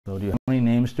So how many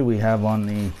names do we have on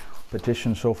the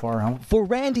petition so far, Helen? For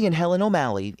Randy and Helen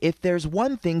O'Malley, if there's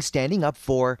one thing standing up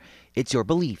for, it's your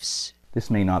beliefs.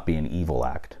 This may not be an evil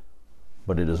act,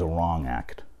 but it is a wrong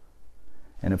act.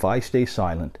 And if I stay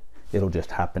silent, it'll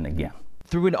just happen again.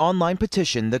 Through an online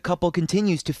petition, the couple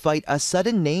continues to fight a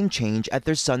sudden name change at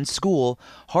their son's school,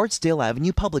 Hartsdale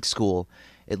Avenue Public School.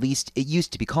 At least it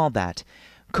used to be called that.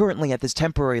 Currently at this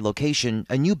temporary location,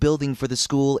 a new building for the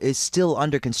school is still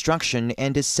under construction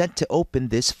and is set to open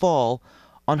this fall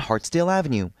on Hartsdale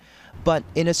Avenue. But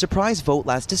in a surprise vote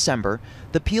last December,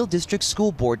 the Peel District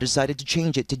School Board decided to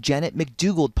change it to Janet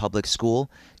McDougald Public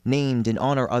School, named in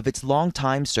honor of its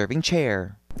longtime serving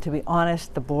chair. To be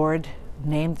honest, the board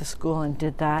named the school and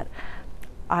did that.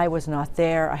 I was not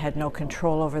there. I had no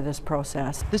control over this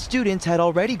process. The students had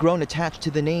already grown attached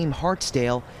to the name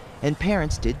Hartsdale, and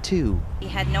parents did too. We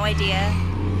had no idea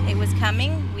it was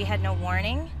coming. We had no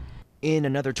warning. In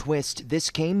another twist, this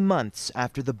came months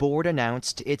after the board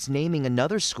announced it's naming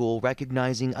another school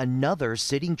recognizing another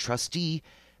sitting trustee,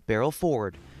 Beryl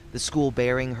Ford. The school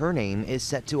bearing her name is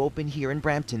set to open here in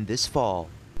Brampton this fall.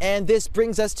 And this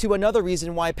brings us to another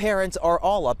reason why parents are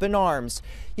all up in arms.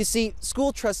 You see,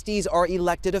 school trustees are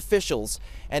elected officials,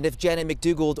 and if Janet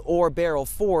McDougald or Beryl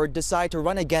Ford decide to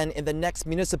run again in the next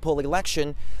municipal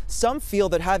election, some feel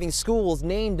that having schools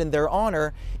named in their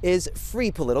honor is free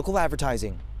political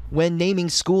advertising. When naming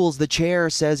schools, the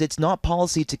chair says it's not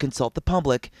policy to consult the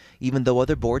public, even though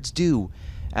other boards do.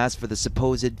 As for the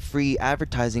supposed free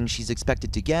advertising she's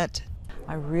expected to get,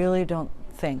 I really don't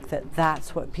think that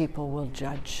that's what people will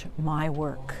judge my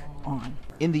work on.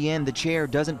 In the end, the chair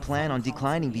doesn't plan on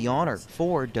declining the honor.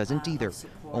 Ford doesn't either,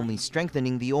 only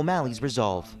strengthening the O'Malley's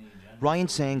resolve. Ryan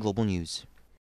Sang, Global News.